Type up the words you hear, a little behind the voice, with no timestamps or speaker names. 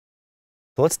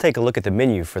So let's take a look at the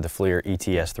menu for the FLIR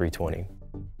ETS320.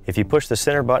 If you push the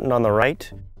center button on the right,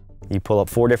 you pull up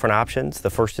 4 different options. The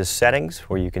first is settings,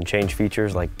 where you can change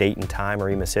features like date and time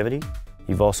or emissivity.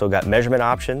 You've also got measurement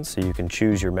options, so you can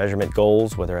choose your measurement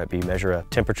goals, whether it be measure a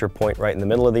temperature point right in the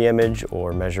middle of the image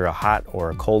or measure a hot or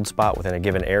a cold spot within a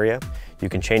given area. You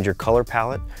can change your color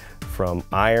palette from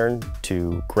iron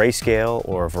to grayscale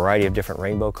or a variety of different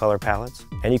rainbow color palettes.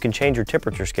 And you can change your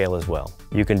temperature scale as well.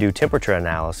 You can do temperature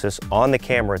analysis on the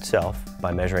camera itself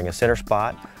by measuring a center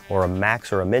spot or a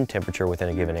max or a min temperature within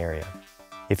a given area.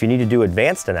 If you need to do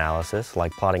advanced analysis,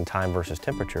 like plotting time versus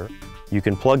temperature, you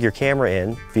can plug your camera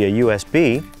in via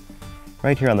USB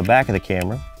right here on the back of the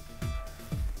camera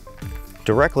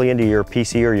directly into your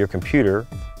PC or your computer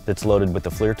that's loaded with the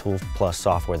FLIR Tools Plus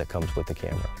software that comes with the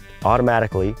camera.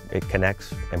 Automatically, it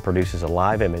connects and produces a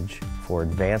live image for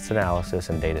advanced analysis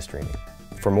and data streaming.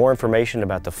 For more information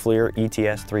about the FLIR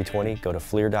ETS320, go to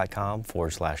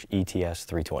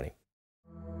FLIR.com/ETS320.